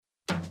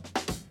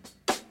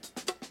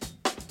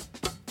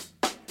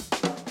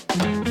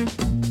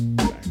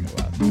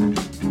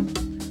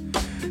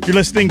You're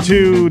listening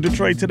to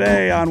Detroit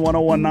Today on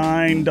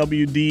 101.9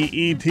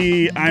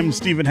 WDET. I'm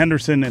Stephen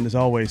Henderson, and as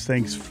always,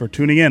 thanks for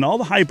tuning in. All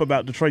the hype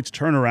about Detroit's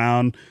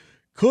turnaround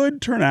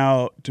could turn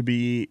out to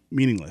be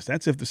meaningless.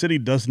 That's if the city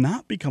does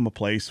not become a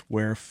place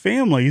where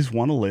families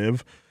want to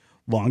live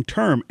long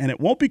term, and it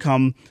won't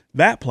become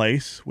that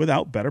place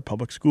without better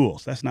public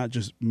schools. That's not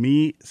just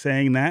me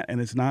saying that,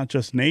 and it's not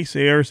just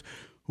naysayers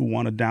who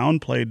want to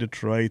downplay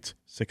Detroit's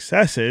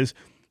successes.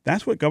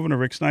 That's what Governor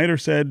Rick Snyder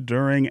said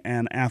during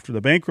and after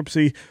the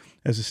bankruptcy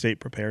as the state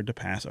prepared to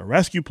pass a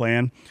rescue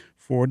plan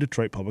for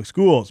Detroit public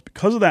schools.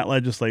 Because of that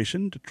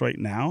legislation, Detroit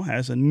now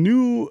has a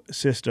new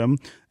system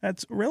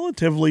that's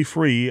relatively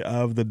free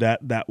of the debt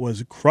that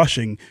was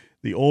crushing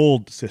the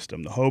old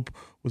system. The hope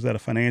was that a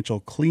financial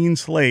clean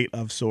slate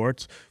of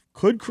sorts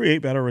could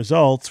create better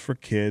results for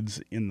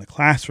kids in the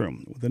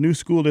classroom. With the new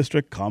school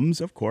district comes,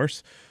 of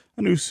course,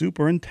 a new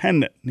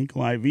superintendent.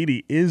 Nikolai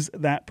Vitti is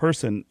that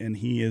person, and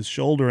he is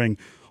shouldering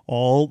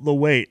all the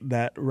weight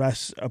that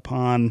rests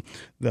upon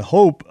the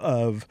hope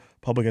of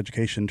public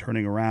education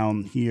turning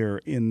around here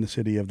in the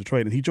city of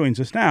Detroit. And he joins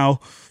us now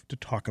to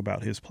talk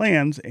about his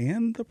plans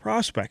and the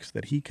prospects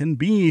that he can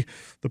be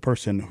the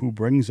person who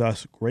brings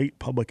us great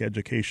public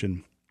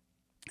education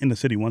in the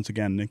city. Once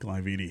again,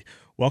 Nikolai Vitti,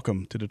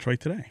 welcome to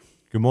Detroit Today.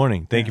 Good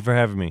morning. Thank you for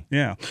having me.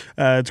 Yeah,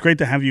 it's great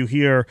to have you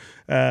here.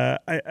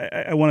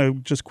 I want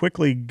to just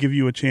quickly give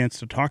you a chance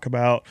to talk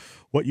about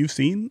what you've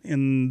seen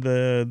in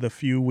the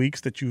few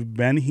weeks that you've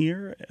been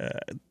here,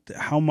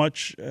 how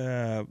much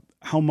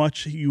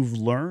you've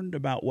learned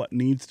about what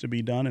needs to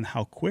be done, and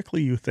how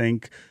quickly you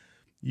think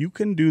you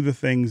can do the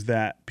things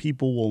that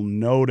people will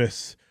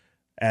notice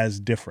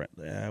as different.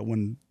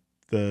 When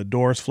the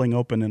doors fling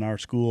open in our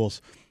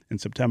schools in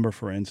September,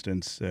 for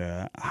instance,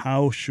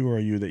 how sure are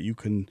you that you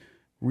can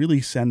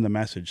really send the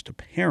message to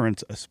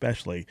parents,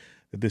 especially,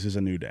 that this is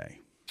a new day?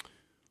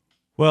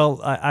 Well,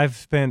 I've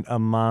spent a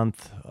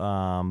month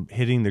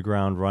hitting the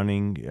ground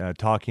running,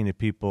 talking to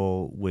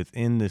people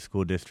within the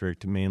school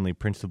district, mainly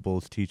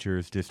principals,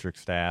 teachers, district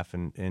staff,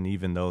 and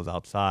even those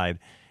outside,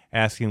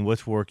 asking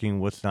what's working,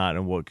 what's not,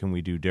 and what can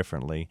we do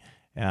differently.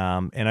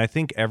 And I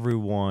think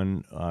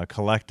everyone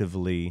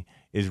collectively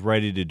is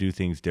ready to do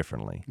things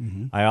differently.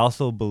 Mm-hmm. I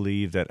also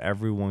believe that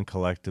everyone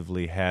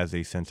collectively has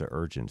a sense of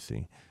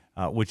urgency.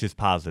 Which is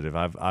positive.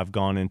 I've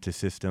gone into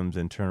systems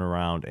and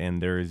turnaround,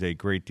 and there is a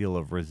great deal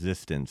of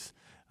resistance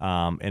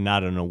and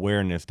not an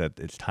awareness that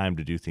it's time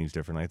to do things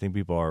differently. I think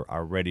people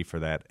are ready for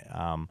that.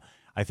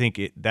 I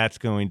think that's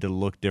going to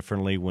look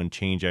differently when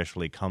change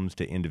actually comes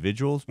to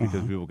individuals,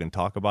 because people can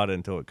talk about it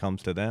until it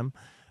comes to them.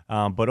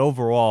 But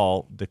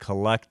overall, the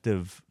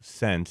collective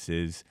sense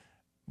is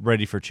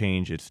ready for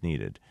change. It's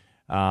needed.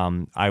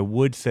 I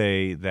would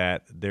say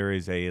that there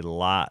is a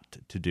lot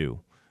to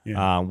do.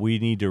 Yeah. We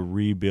need to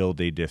rebuild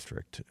a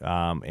district.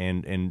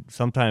 And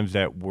sometimes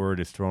that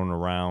word is thrown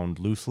around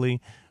loosely,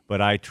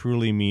 but I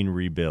truly mean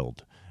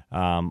rebuild.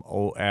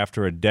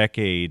 After a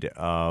decade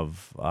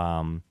of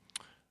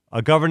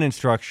a governance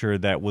structure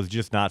that was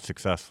just not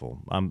successful.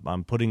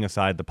 I'm putting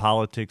aside the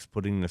politics,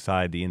 putting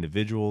aside the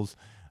individuals,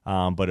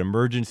 but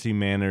emergency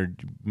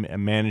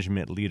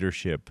management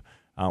leadership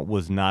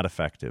was not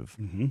effective.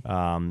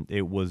 Mm-hmm.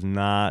 It was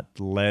not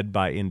led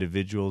by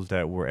individuals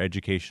that were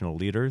educational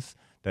leaders,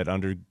 that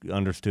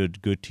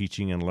understood good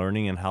teaching and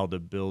learning and how to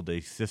build a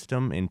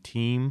system and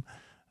team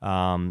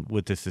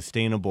with a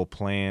sustainable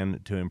plan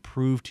to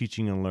improve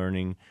teaching and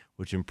learning,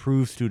 which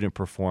improves student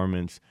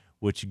performance,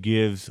 which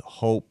gives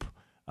hope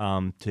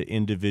to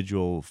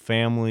individual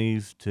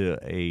families, to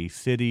a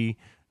city,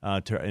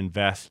 to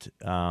invest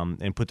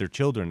and put their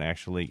children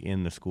actually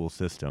in the school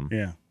system.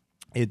 Yeah,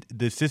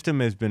 the system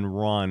has been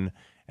run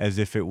as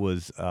if it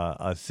was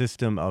a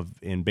system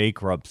in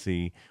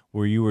bankruptcy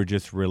where you were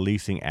just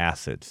releasing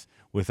assets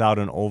without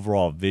an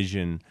overall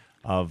vision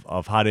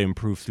of how to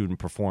improve student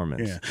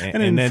performance. Yeah.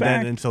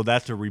 And so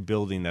that's a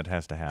rebuilding that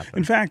has to happen.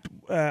 In fact,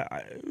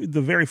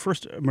 the very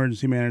first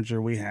emergency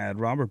manager we had,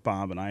 Robert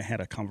Bob, and I had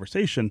a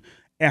conversation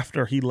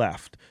after he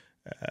left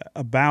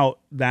about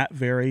that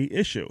very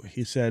issue.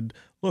 He said,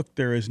 look,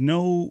 there is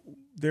no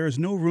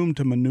room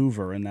to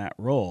maneuver in that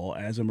role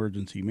as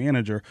emergency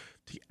manager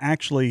to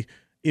actually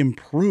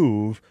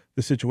improve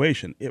the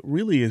situation. It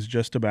really is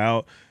just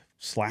about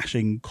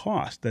slashing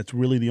costs. That's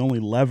really the only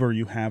lever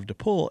you have to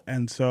pull.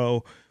 And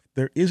so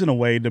there isn't a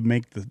way to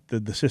make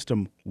the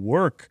system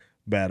work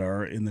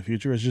better in the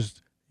future. It's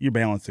just you're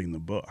balancing the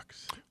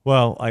books.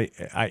 Well,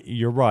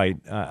 you're right.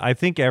 I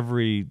think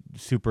every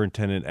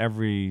superintendent,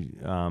 every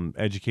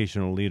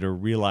educational leader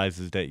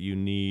realizes that you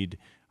need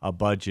a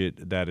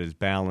budget that is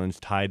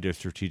balanced, tied to a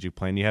strategic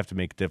plan. You have to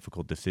make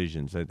difficult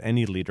decisions.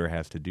 Any leader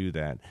has to do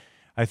that.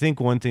 I think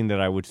one thing that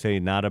I would say,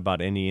 not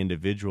about any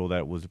individual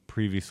that was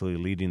previously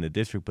leading the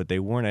district, but they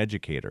weren't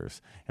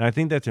educators. And I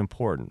think that's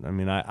important. I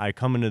mean, I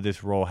come into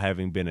this role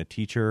having been a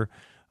teacher,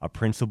 a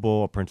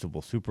principal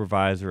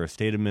supervisor, a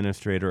state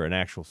administrator, an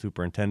actual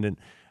superintendent.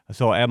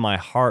 So at my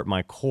heart,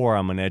 my core,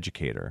 I'm an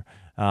educator.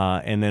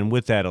 and then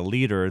with that, a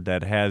leader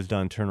that has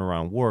done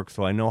turnaround work.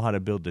 So I know how to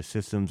build the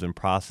systems and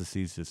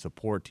processes to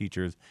support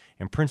teachers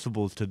and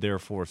principals to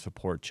therefore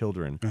support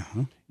children.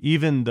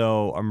 Even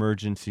though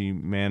emergency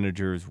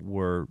managers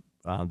were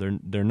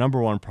their number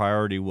one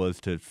priority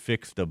was to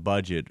fix the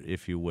budget,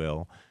 if you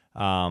will.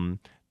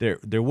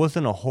 There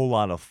wasn't a whole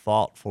lot of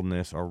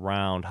thoughtfulness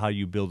around how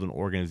you build an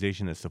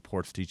organization that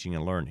supports teaching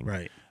and learning.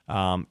 Right.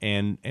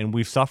 And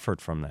we've suffered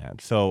from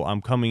that. So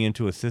I'm coming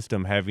into a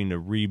system having to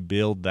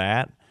rebuild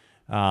that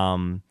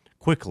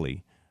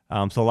quickly.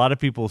 So a lot of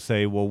people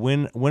say, well,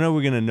 when are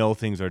we going to know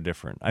things are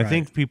different? I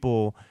think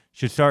people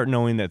should start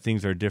knowing that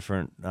things are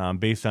different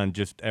based on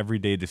just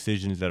everyday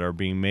decisions that are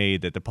being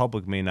made that the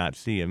public may not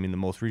see. I mean, the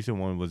most recent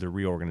one was a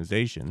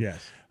reorganization,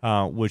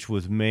 which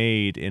was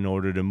made in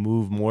order to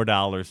move more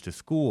dollars to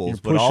schools,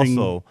 but pushing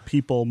also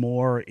people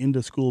more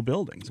into school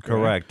buildings.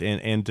 Correct.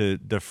 And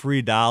to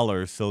free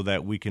dollars so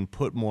that we can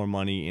put more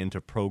money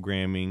into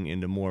programming,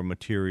 into more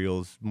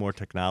materials, more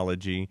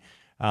technology,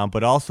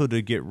 but also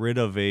to get rid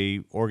of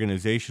a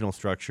organizational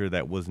structure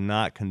that was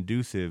not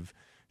conducive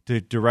to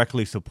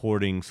directly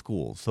supporting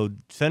schools. So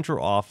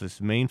central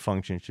office main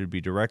function should be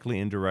directly,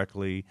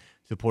 indirectly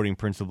supporting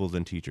principals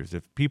and teachers.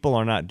 If people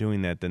are not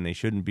doing that, then they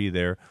shouldn't be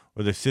there,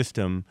 or the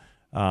system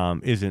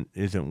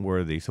isn't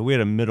worthy. So we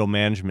had a middle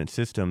management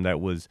system that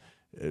was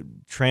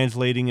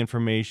translating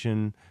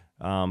information,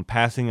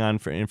 passing on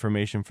for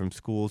information from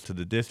schools to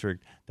the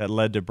district that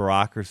led to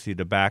bureaucracy,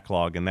 to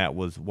backlog, and that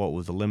was what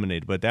was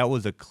eliminated. But that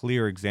was a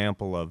clear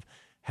example of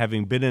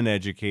having been an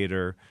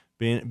educator,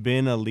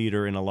 been a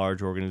leader in a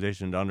large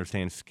organization, to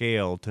understand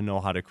scale, to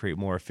know how to create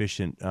more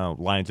efficient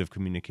lines of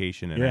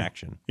communication and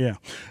action. Yeah.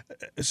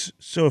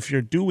 So if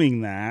you're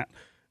doing that,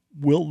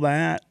 will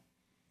that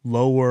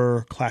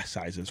lower class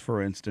sizes, for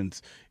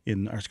instance,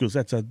 in our schools?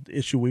 That's an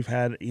issue we've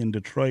had in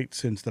Detroit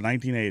since the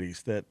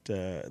 1980s, that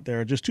there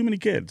are just too many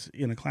kids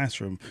in a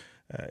classroom.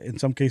 In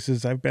some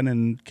cases, I've been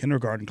in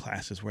kindergarten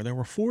classes where there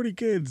were 40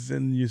 kids,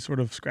 and you sort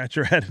of scratch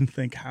your head and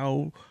think,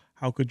 how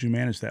could you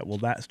manage that? Will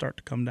that start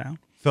to come down?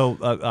 So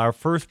our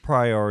first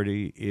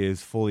priority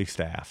is fully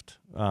staffed,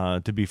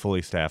 to be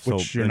fully staffed.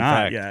 Which so you're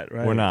not yet,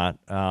 right? We're not.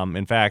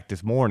 In fact,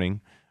 this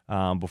morning,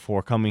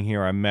 before coming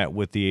here, I met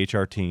with the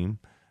HR team,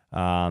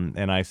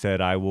 and I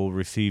said I will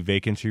receive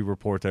vacancy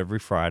reports every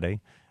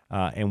Friday,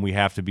 and we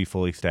have to be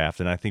fully staffed.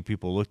 And I think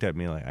people looked at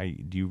me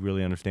like, do you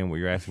really understand what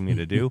you're asking me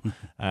to do?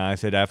 I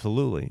said,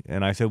 absolutely.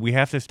 And I said, we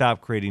have to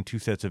stop creating two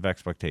sets of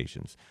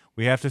expectations.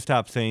 We have to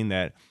stop saying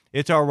that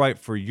it's all right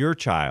for your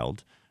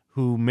child,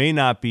 who may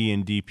not be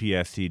in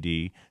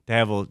DPSCD, to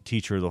have a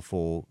teacher the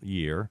full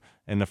year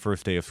and the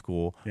first day of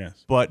school.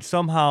 Yes. But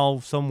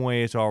somehow, some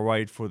way, it's all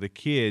right for the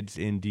kids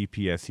in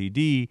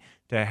DPSCD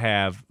to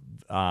have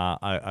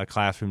a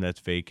classroom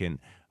that's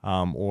vacant,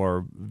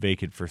 or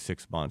vacant for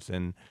 6 months.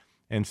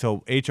 And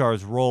so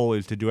HR's role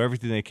is to do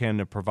everything they can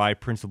to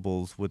provide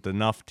principals with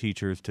enough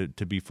teachers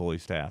to be fully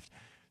staffed.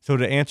 So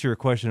to answer your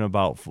question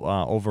about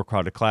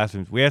overcrowded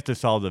classrooms, we have to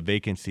solve the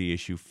vacancy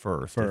issue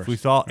first. If we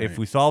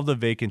solve the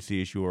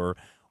vacancy issue,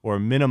 or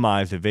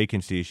minimize the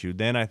vacancy issue,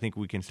 then I think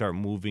we can start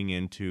moving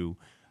into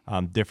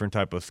different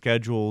type of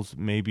schedules,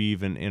 maybe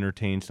even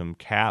entertain some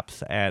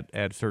caps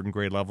at certain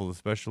grade levels,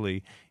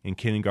 especially in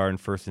kindergarten,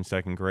 first and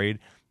second grade.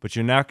 But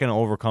you're not going to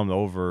overcome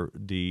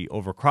the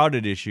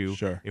overcrowded issue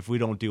if we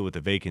don't deal with the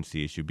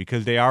vacancy issue,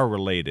 because they are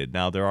related.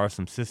 Now, there are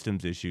some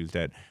systems issues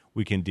that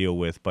we can deal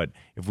with, but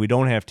if we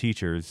don't have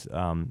teachers,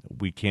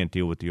 we can't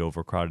deal with the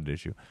overcrowded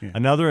issue. Yeah.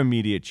 Another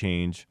immediate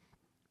change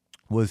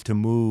was to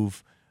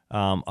move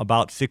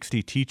about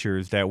 60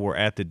 teachers that were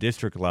at the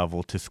district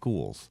level to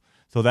schools.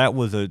 So that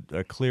was a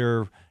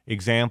clear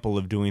example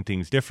of doing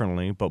things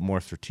differently, but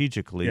more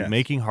strategically,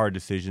 making hard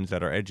decisions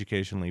that are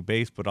educationally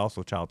based, but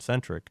also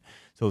child-centric.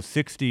 So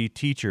 60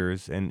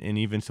 teachers and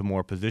even some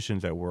more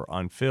positions that were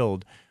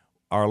unfilled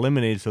are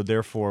eliminated, so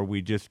therefore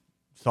we just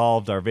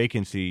solved our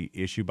vacancy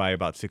issue by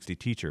about 60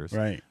 teachers.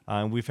 Right.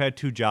 We've had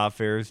 2 job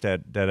fairs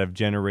that have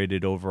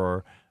generated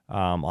over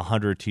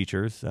 100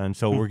 teachers, and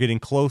so we're getting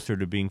closer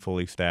to being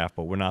fully staffed,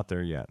 but we're not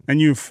there yet. And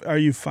are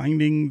you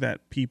finding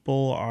that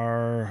people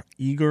are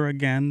eager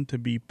again to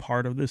be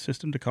part of this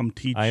system, to come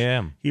teach? I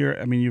am. Here.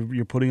 I mean,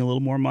 you're putting a little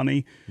more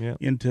money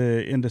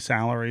into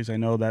salaries. I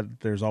know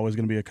that there's always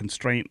going to be a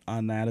constraint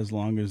on that as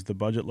long as the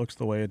budget looks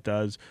the way it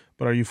does.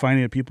 But are you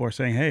finding that people are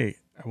saying, "Hey,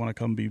 I want to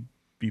come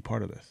be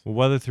part of this"? Well,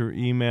 whether through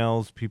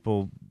emails,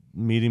 people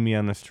meeting me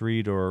on the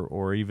street,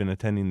 or even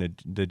attending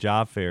the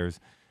job fairs,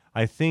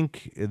 I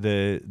think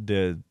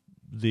the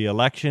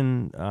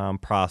election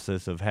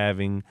process of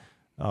having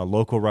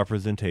local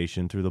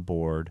representation through the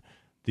board,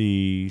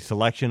 the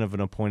selection of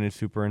an appointed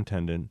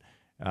superintendent,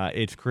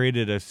 it's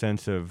created a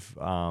sense of,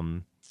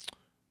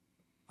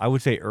 I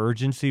would say,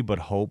 urgency, but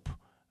hope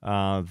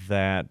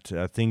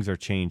that things are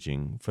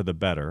changing for the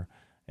better.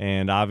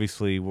 And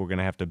obviously, we're going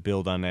to have to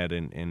build on that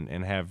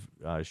and have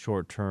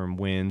short-term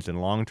wins and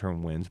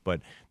long-term wins.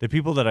 But the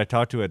people that I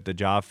talked to at the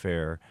job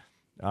fair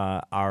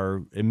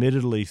are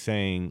admittedly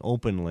saying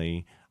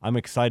openly, I'm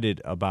excited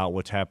about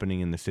what's happening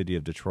in the city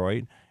of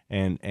Detroit,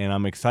 and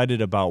I'm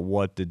excited about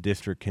what the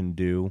district can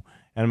do,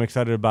 and I'm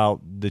excited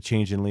about the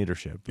change in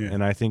leadership. Yeah.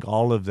 And I think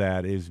all of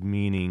that is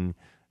meaning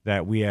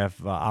that we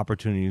have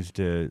opportunities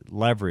to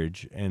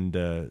leverage and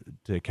to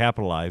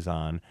capitalize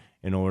on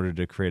in order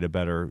to create a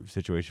better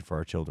situation for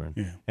our children.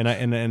 Yeah.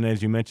 And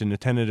as you mentioned, the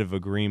tentative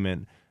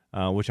agreement,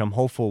 which I'm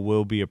hopeful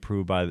will be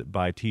approved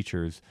by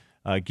teachers,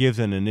 gives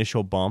an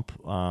initial bump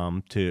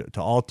to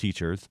all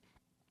teachers.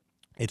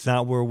 It's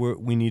not where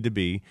we need to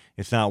be.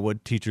 It's not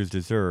what teachers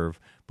deserve,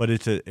 but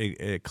it's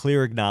a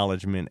clear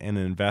acknowledgement and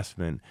an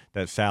investment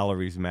that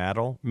salaries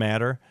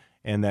matter,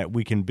 and that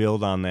we can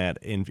build on that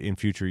in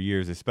future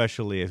years,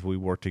 especially as we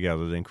work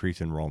together to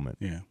increase enrollment.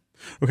 Yeah.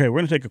 Okay, we're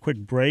going to take a quick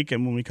break,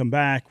 and when we come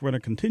back, we're going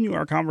to continue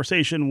our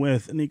conversation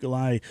with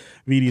Nikolai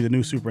Vitti, the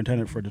new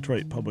superintendent for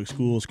Detroit Public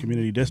Schools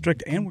Community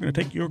District, and we're going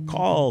to take your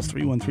calls.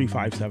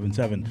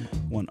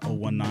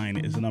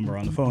 313-577-1019 is the number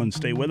on the phone.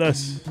 Stay with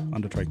us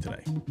on Detroit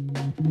Today.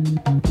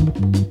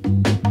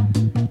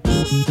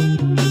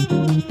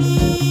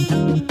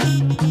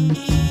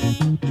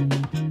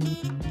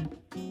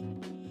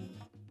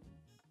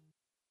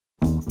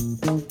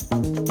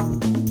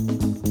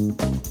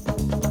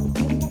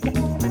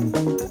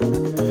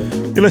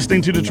 You're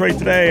listening to Detroit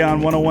Today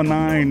on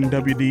 1019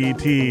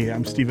 WDET.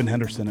 I'm Stephen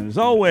Henderson, and as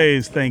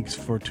always, thanks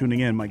for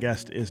tuning in. My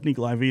guest is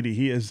Nikolai Vitti.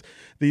 He is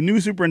the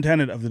new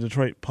superintendent of the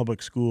Detroit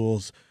Public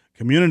Schools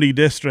Community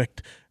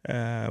District.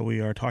 We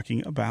are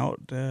talking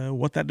about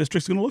what that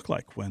district's going to look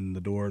like when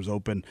the doors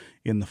open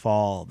in the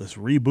fall, this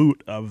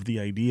reboot of the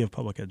idea of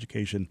public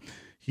education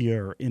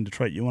here in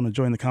Detroit. You want to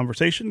join the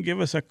conversation?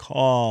 Give us a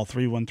call.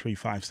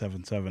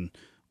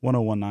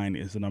 313-577-1019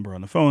 is the number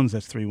on the phones.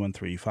 That's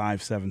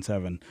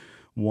 313-577-1019.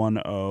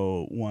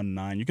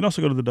 You can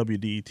also go to the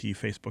WDET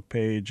Facebook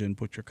page and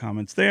put your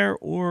comments there,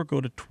 or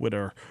go to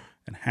Twitter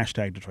and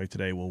hashtag Detroit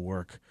Today will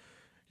work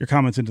your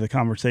comments into the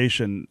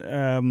conversation.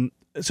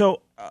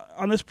 So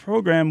on this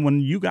program, when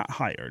you got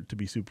hired to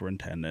be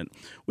superintendent,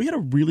 we had a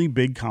really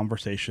big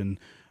conversation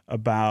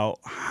about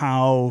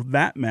how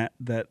that meant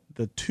that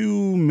the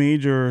two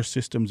major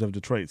systems of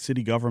Detroit,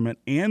 city government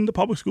and the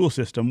public school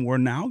system, were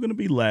now going to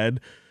be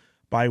led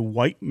by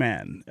white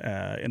men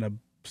in a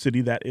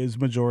city that is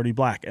majority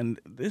black. And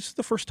this is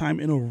the first time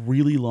in a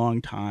really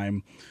long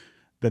time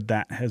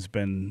that has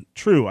been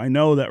true. I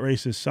know that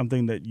race is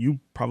something that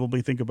you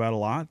probably think about a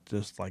lot,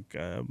 just like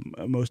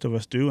most of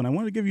us do. And I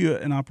want to give you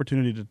an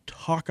opportunity to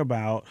talk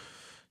about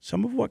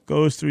some of what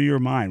goes through your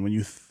mind when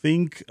you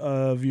think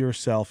of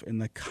yourself in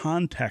the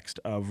context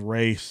of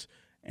race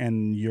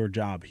and your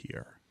job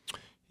here.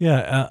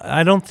 Yeah,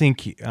 I don't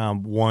think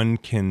one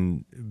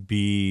can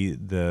be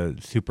the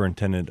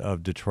superintendent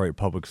of Detroit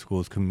Public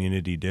Schools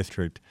Community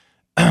District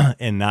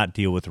and not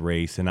deal with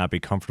race and not be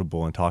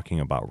comfortable in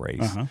talking about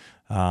race,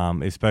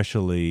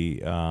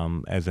 especially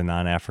as a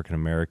non-African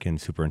American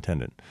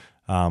superintendent,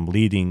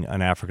 leading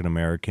an African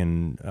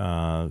American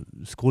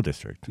school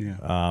district. Yeah.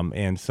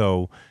 And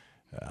so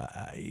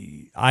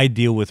I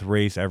deal with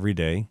race every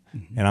day,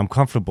 and I'm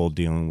comfortable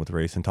dealing with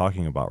race and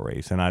talking about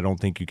race. And I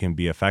don't think you can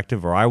be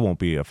effective, or I won't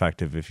be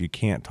effective, if you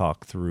can't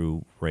talk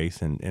through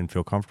race and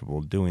feel comfortable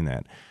doing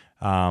that.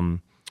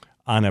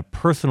 On a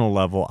personal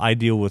level, I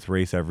deal with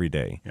race every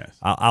day, Yes.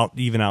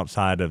 Even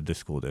outside of the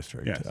school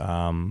district. Yes.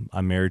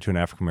 I'm married to an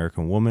African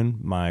American woman.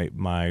 My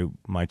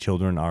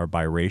children are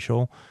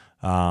biracial,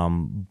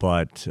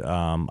 but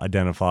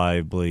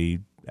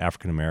identifiably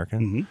African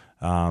American.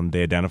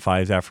 They identify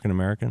as African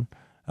American.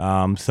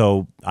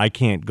 So I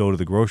can't go to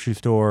the grocery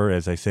store,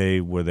 as I say,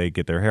 where they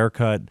get their hair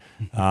cut,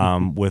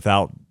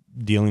 without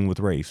dealing with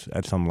race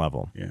at some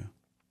level. Yeah.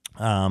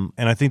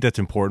 And I think that's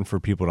important for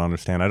people to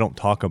understand. I don't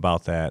talk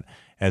about that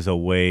as a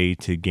way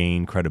to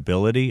gain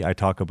credibility. I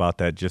talk about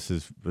that just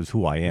as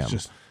who I am. It's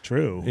just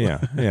true. Yeah.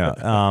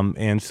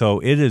 And so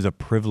it is a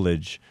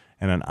privilege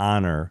and an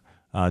honor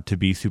to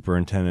be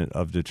superintendent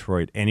of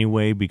Detroit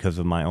anyway, because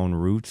of my own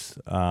roots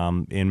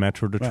in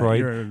Metro Detroit. Right,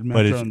 you're a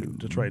Metro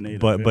Detroit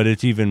native. But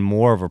it's even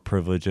more of a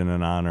privilege and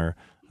an honor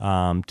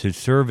to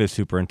serve as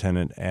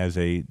superintendent as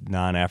a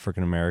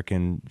non-African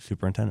American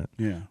superintendent.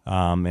 Yeah.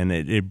 And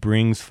it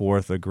brings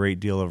forth a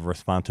great deal of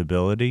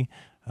responsibility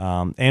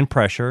and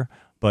pressure,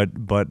 but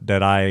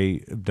that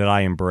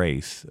I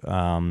embrace.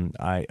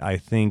 I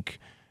think,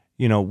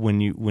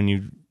 when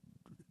you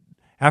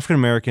African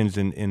Americans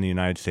in the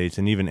United States,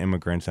 and even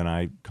immigrants, and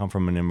I come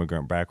from an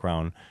immigrant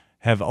background,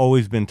 have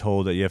always been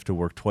told that you have to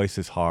work twice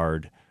as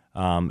hard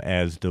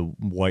as the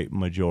white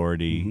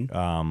majority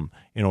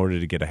in order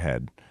to get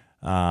ahead.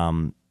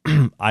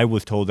 I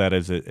was told that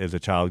as a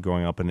child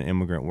growing up in an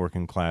immigrant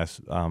working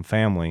class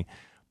family,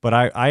 but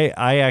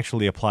I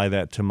actually apply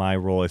that to my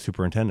role as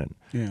superintendent,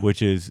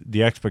 which is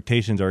the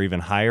expectations are even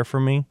higher for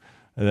me.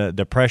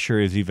 The pressure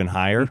is even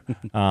higher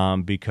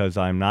because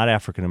I'm not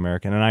African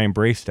American, and I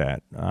embrace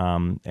that,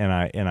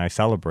 and I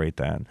celebrate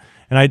that,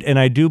 and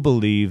I do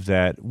believe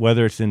that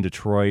whether it's in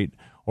Detroit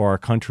or our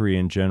country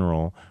in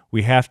general,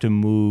 we have to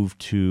move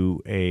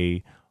to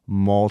a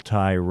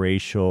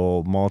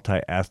multiracial,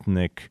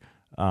 multi-ethnic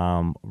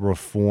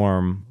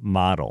reform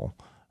model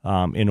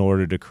in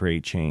order to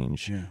create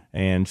change. Yeah.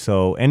 And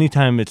so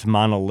anytime it's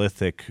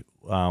monolithic,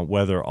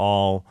 whether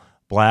all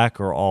black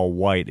or all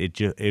white,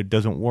 it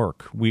doesn't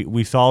work.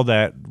 We saw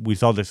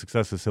the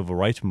success of the civil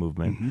rights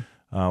movement,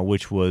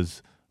 which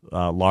was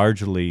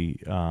largely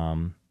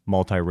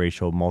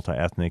multiracial,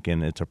 multi-ethnic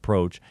in its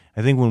approach.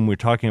 I think when we're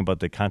talking about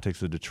the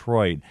context of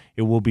Detroit,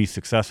 it will be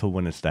successful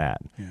when it's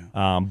that.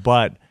 Yeah.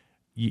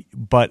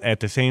 But at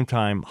the same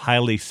time,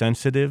 highly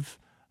sensitive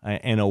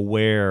and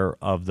aware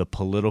of the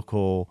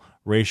political,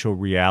 racial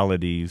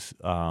realities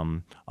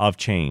of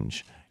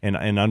change,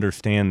 and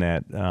understand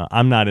that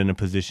I'm not in a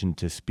position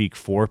to speak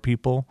for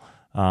people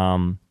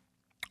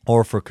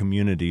or for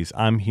communities.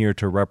 I'm here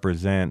to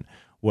represent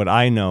what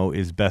I know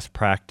is best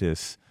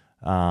practice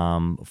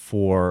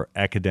for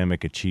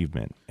academic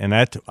achievement. And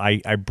that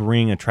I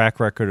bring a track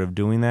record of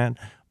doing that,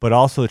 but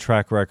also a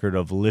track record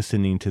of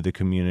listening to the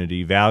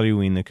community,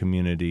 valuing the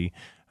community,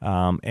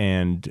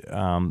 and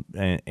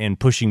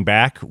pushing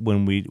back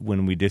when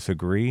we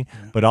disagree,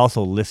 but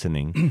also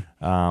listening,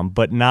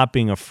 but not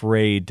being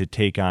afraid to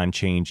take on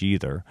change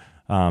either.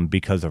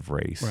 Because of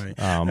race, Right.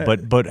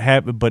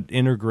 But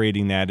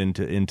integrating that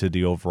into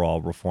the overall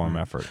reform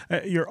effort.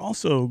 You're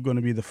also going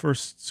to be the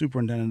first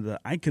superintendent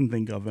that I can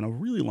think of in a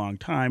really long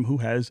time who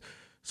has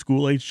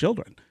school-age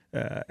children,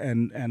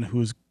 and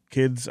whose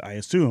kids, I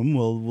assume,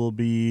 will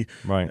be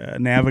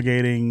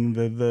navigating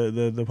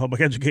the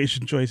public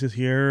education choices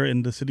here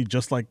in the city,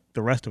 just like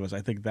the rest of us.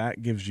 I think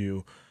that gives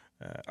you,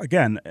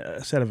 again,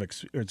 it's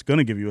going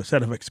to give you a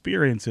set of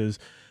experiences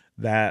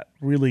that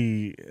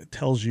really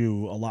tells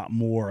you a lot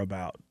more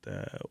about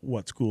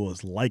what school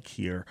is like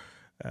here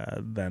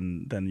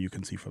than you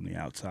can see from the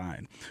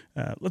outside.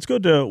 Let's go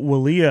to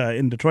Walia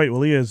in Detroit.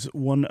 Walia is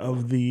one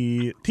of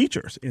the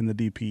teachers in the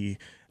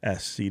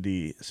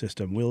DPSCD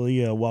system.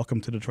 Walia,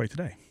 welcome to Detroit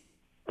Today.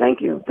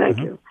 Thank you. Thank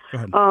you. Go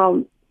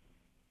ahead.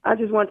 I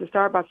just wanted to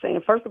start by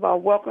saying, first of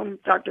all, welcome,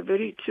 Dr.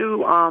 Vitti,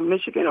 to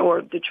Michigan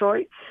or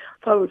Detroit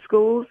Public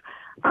Schools.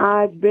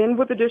 I've been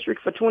with the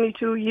district for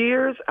 22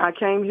 years. I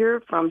came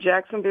here from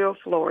Jacksonville,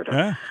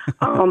 Florida.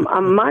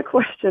 My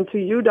question to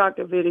you,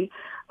 Dr. Vitti,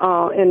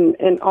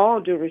 in all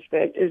due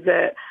respect, is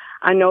that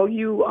I know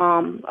you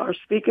are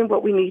speaking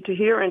what we need to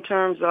hear in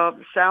terms of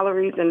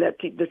salaries and that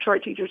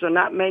Detroit teachers are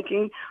not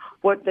making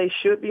what they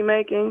should be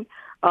making,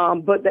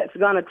 but that's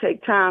going to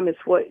take time is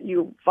what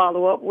you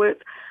follow up with.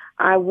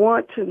 I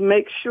want to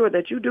make sure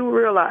that you do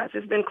realize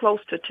it's been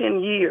close to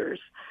 10 years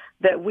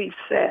that we've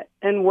sat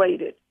and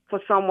waited for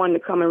someone to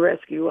come and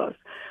rescue us.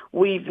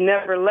 We've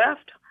never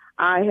left.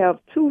 I have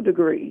 2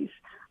 degrees.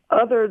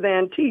 Other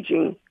than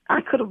teaching,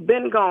 I could have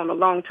been gone a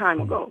long time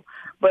ago.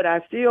 But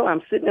I'm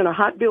sitting in a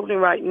hot building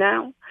right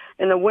now.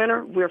 In the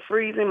winter, we're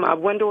freezing. My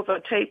windows are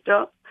taped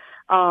up.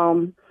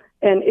 And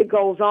it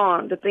goes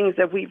on, the things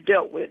that we've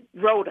dealt with,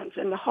 rodents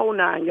and the whole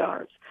 9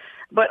 yards.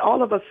 But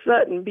all of a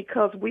sudden,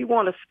 because we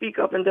want to speak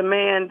up and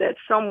demand that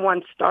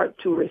someone start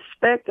to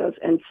respect us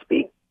and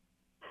speak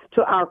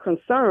to our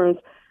concerns,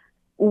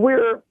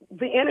 we're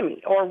the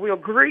enemy or we're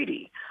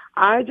greedy.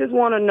 I just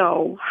want to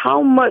know,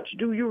 how much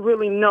do you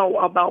really know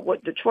about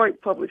what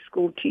Detroit public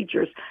school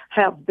teachers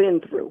have been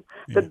through?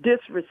 The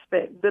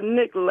disrespect, the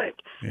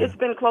neglect. It's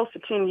been close to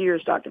 10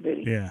 years, Dr.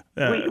 Vitti.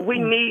 We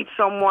need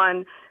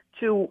someone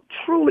to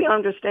truly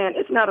understand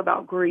it's not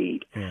about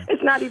greed.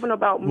 It's not even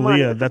about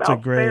money. It's that's about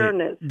a great.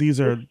 Fairness.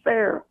 These are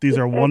fair. These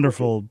are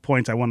wonderful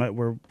points.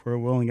 We're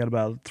only got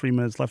about 3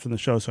 minutes left in the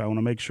show, so I want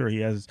to make sure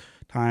he has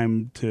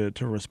time to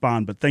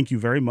respond. But thank you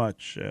very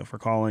much for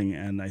calling.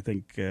 And I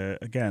think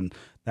again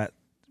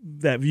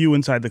that view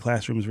inside the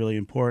classroom is really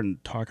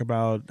important. Talk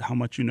about how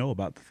much you know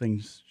about the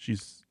things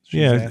she's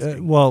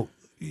asking. Well,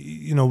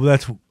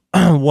 that's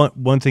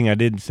one thing I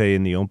didn't say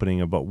in the opening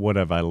about what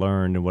have I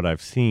learned and what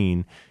I've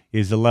seen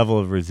is the level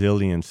of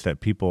resilience that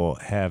people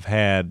have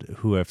had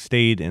who have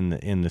stayed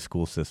in the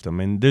school system,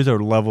 and there's a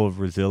level of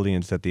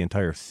resilience that the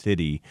entire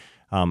city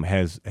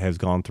has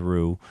gone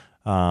through,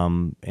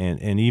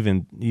 and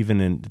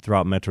even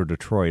throughout Metro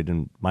Detroit,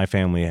 and my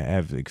family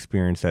have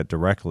experienced that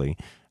directly.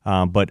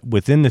 But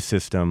within the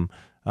system,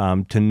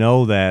 to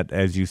know that,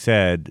 as you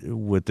said,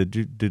 with the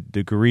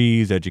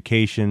degrees,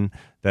 education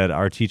that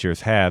our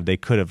teachers have, they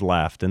could have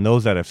left. And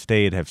those that have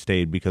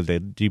stayed because they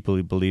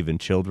deeply believe in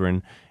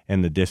children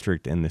and the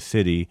district and the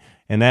city.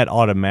 And that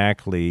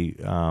automatically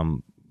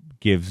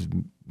gives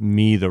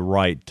me the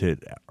right to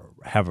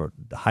have a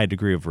high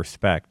degree of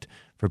respect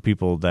for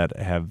people that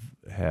have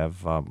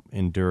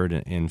endured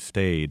and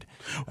stayed.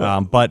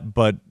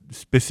 But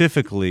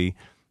specifically,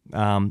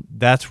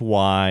 that's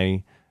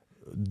why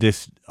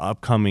this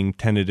upcoming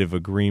tentative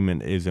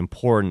agreement is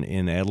important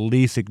in at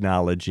least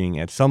acknowledging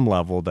at some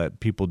level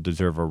that people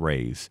deserve a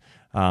raise.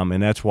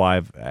 And that's why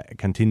I've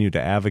continued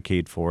to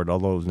advocate for it.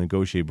 Although it was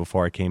negotiated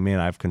before I came in,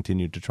 I've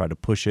continued to try to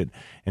push it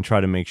and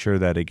try to make sure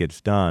that it gets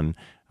done.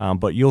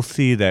 But you'll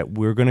see that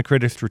we're going to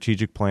create a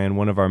strategic plan.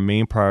 One of our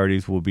main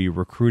priorities will be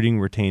recruiting,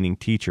 retaining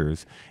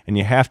teachers. And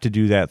you have to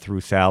do that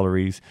through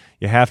salaries.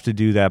 You have to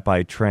do that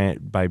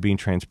by being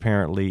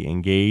transparently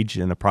engaged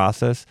in the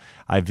process.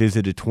 I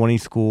visited 20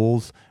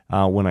 schools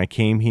when I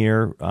came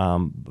here.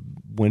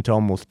 Went to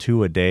almost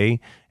 2 a day,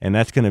 and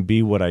that's going to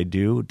be what I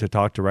do, to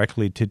talk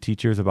directly to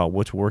teachers about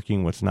what's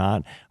working, what's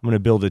not. I'm going to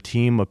build a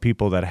team of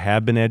people that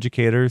have been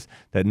educators,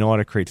 that know how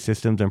to create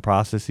systems and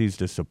processes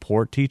to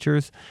support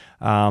teachers.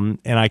 And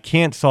I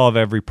can't solve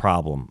every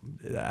problem.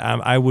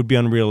 I would be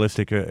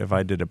unrealistic if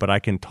I did it, but I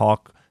can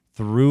talk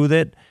through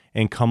that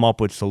and come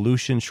up with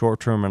solutions,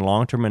 short-term and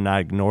long-term, and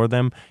not ignore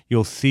them.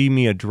 You'll see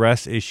me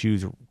address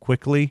issues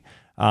quickly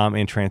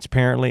and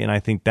transparently, and I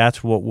think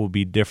that's what will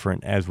be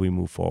different as we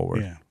move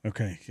forward. Yeah,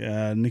 okay.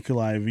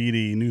 Nikolai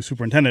Vitti, new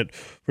superintendent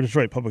for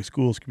Detroit Public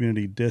Schools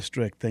Community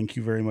District, thank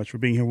you very much for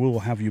being here. We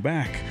will have you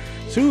back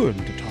soon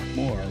to talk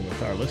more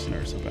with our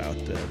listeners about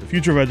the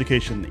future of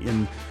education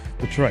in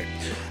Detroit.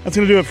 That's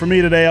going to do it for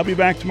me today. I'll be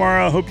back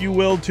tomorrow. I hope you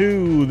will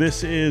too.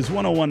 This is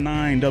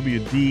 101.9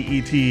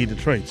 WDET,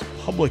 Detroit's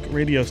public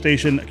radio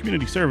station, a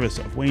community service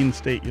of Wayne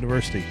State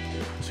University.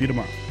 We'll see you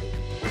tomorrow.